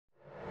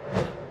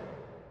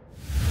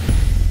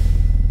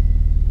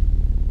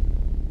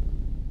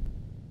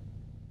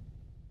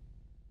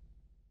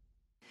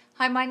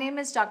Hi, my name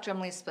is Dr.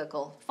 Emily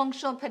Spickle,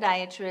 functional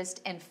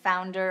podiatrist and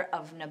founder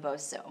of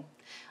Naboso.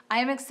 I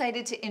am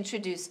excited to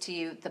introduce to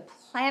you the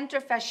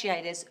Plantar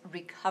Fasciitis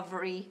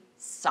Recovery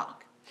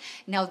Sock.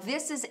 Now,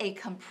 this is a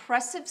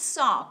compressive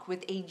sock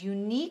with a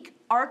unique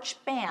arch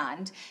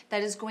band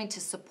that is going to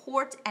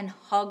support and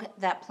hug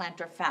that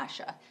plantar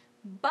fascia.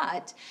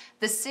 But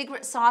the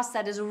secret sauce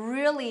that is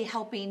really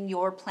helping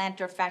your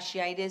plantar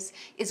fasciitis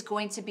is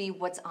going to be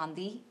what's on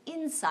the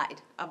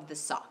inside of the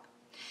sock.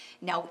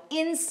 Now,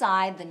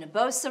 inside the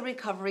Naboso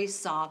Recovery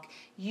Sock,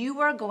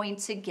 you are going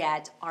to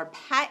get our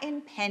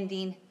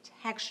patent-pending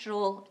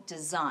textural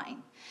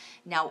design.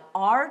 Now,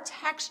 our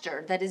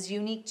texture that is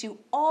unique to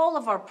all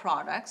of our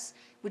products,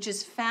 which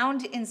is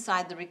found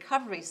inside the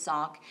recovery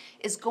sock,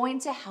 is going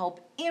to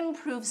help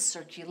improve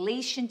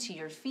circulation to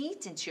your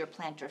feet and to your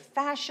plantar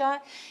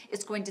fascia.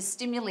 It's going to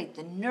stimulate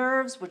the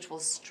nerves, which will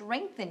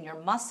strengthen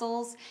your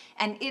muscles,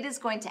 and it is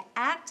going to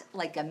act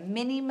like a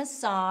mini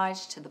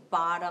massage to the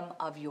bottom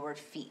of your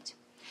feet.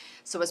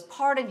 So as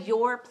part of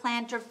your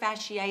plantar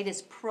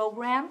fasciitis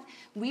program,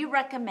 we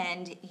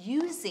recommend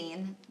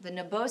using the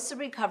Naboso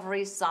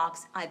Recovery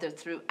Socks either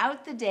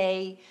throughout the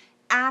day,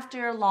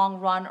 after a long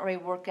run or a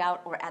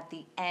workout, or at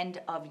the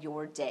end of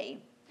your day.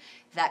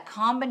 That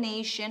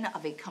combination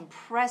of a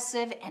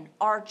compressive and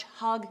arch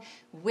hug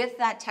with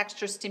that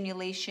texture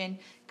stimulation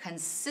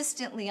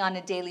consistently on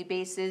a daily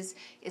basis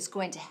is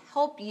going to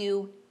help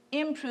you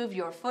improve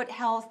your foot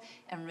health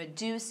and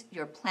reduce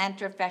your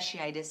plantar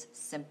fasciitis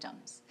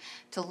symptoms.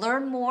 To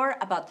learn more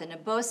about the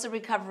Naboso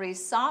Recovery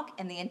Sock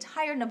and the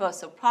entire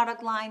Naboso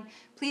product line,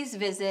 please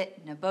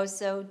visit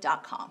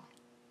naboso.com.